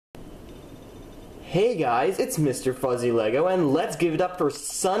Hey guys, it's Mr. Fuzzy Lego, and let's give it up for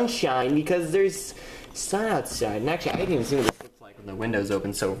sunshine because there's sun outside. And actually, I didn't even see what this looks like when the window's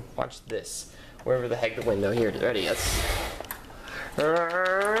open, so watch this. Wherever the heck the window, here it is, ready, yes.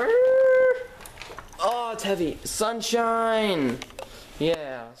 Oh, it's heavy. Sunshine!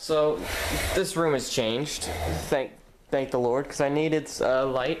 Yeah, so this room has changed. Thank the Lord, because I needed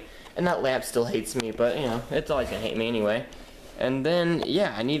light, and that lamp still hates me, but you know, it's always gonna hate me anyway. And then,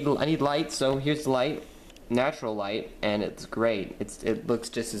 yeah, I need light, so here's the light, natural light, and it's great. It looks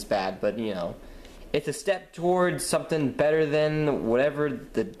just as bad, but you know, it's a step towards something better than whatever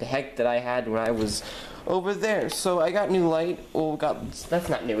the heck that I had when I was over there. So I got new light. Well, that's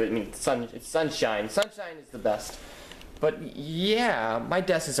not new. I mean, it's sunshine. Sunshine is the best. But yeah, my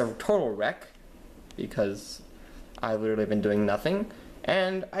desk is a total wreck because I've literally been doing nothing.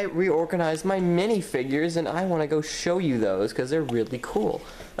 And I reorganized my minifigures, and I want to go show you those because they're really cool.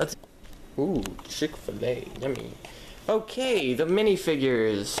 Ooh, Chick-fil-A, yummy. Okay, the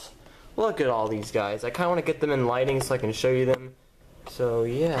minifigures. Look at all these guys. I kind of want to get them in lighting so I can show you them. So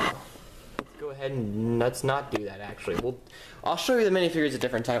yeah, let's go ahead and let's not do that. Actually, I'll show you the minifigures at a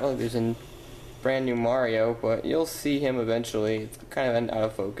different time. Oh, there's a brand new Mario, but you'll see him eventually. It's kind of out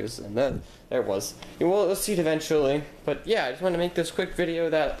of focus, and then there it was. We'll see it eventually. But yeah, I just want to make this quick video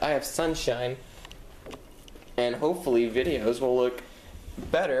that I have sunshine, and hopefully videos will look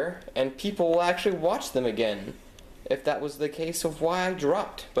better, and people will actually watch them again. If that was the case of why I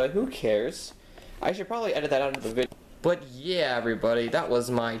dropped, but who cares? I should probably edit that out of the video. But yeah, everybody, that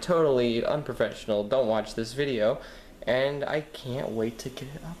was my totally unprofessional, don't watch this video. And I can't wait to get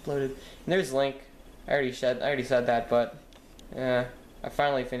it uploaded. And there's Link. I already said that, but I'm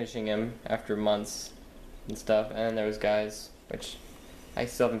finally finishing him after months and stuff. And there's guys, which I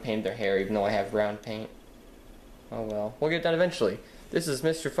still haven't painted their hair, even though I have brown paint. Oh well, we'll get it done eventually. This is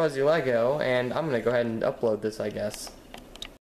Mr. Fuzzy Lego, and I'm gonna go ahead and upload this, I guess.